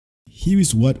here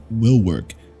is what will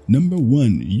work. Number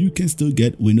 1, you can still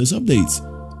get Windows updates.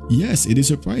 Yes, it is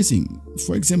surprising.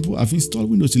 For example, I've installed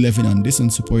Windows 11 on this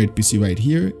unsupported PC right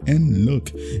here, and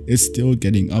look, it's still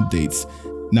getting updates.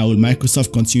 Now, will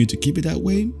Microsoft continue to keep it that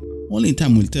way? Only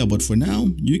time will tell, but for now,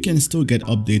 you can still get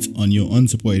updates on your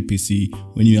unsupported PC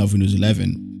when you have Windows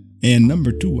 11. And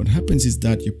number 2, what happens is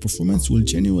that your performance will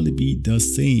generally be the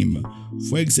same.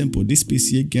 For example, this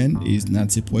PC again is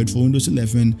not supported for Windows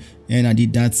 11, and I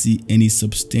did not see any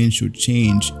substantial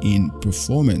change in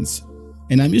performance.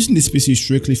 And I'm using this PC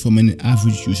strictly from an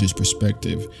average user's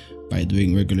perspective by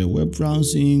doing regular web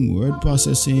browsing, word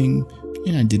processing,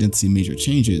 and I didn't see major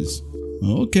changes.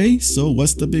 Okay, so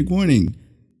what's the big warning?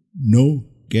 No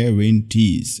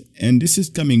guarantees. And this is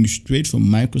coming straight from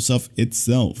Microsoft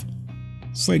itself.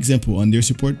 For example, on their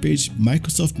support page,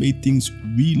 Microsoft made things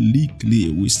really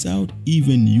clear without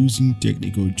even using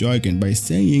technical jargon by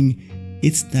saying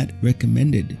it's not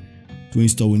recommended to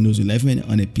install Windows 11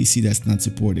 on a PC that's not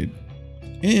supported.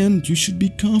 And you should be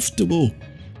comfortable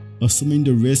assuming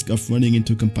the risk of running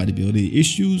into compatibility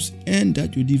issues and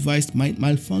that your device might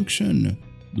malfunction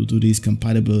due to these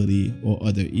compatibility or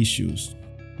other issues.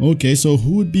 Okay, so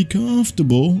who would be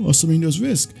comfortable assuming those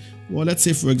risks? Well, let's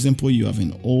say for example you have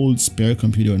an old spare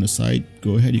computer on the side,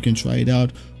 go ahead, you can try it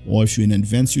out. Or if you're an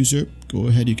advanced user, go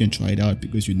ahead, you can try it out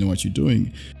because you know what you're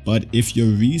doing. But if your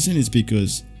reason is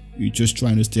because you're just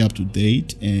trying to stay up to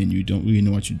date and you don't really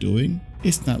know what you're doing,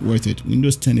 it's not worth it.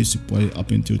 Windows 10 is supported up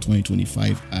until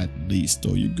 2025 at least,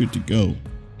 so you're good to go.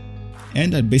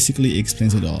 And that basically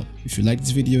explains it all. If you like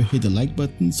this video, hit the like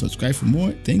button, subscribe for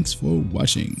more. Thanks for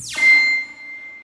watching.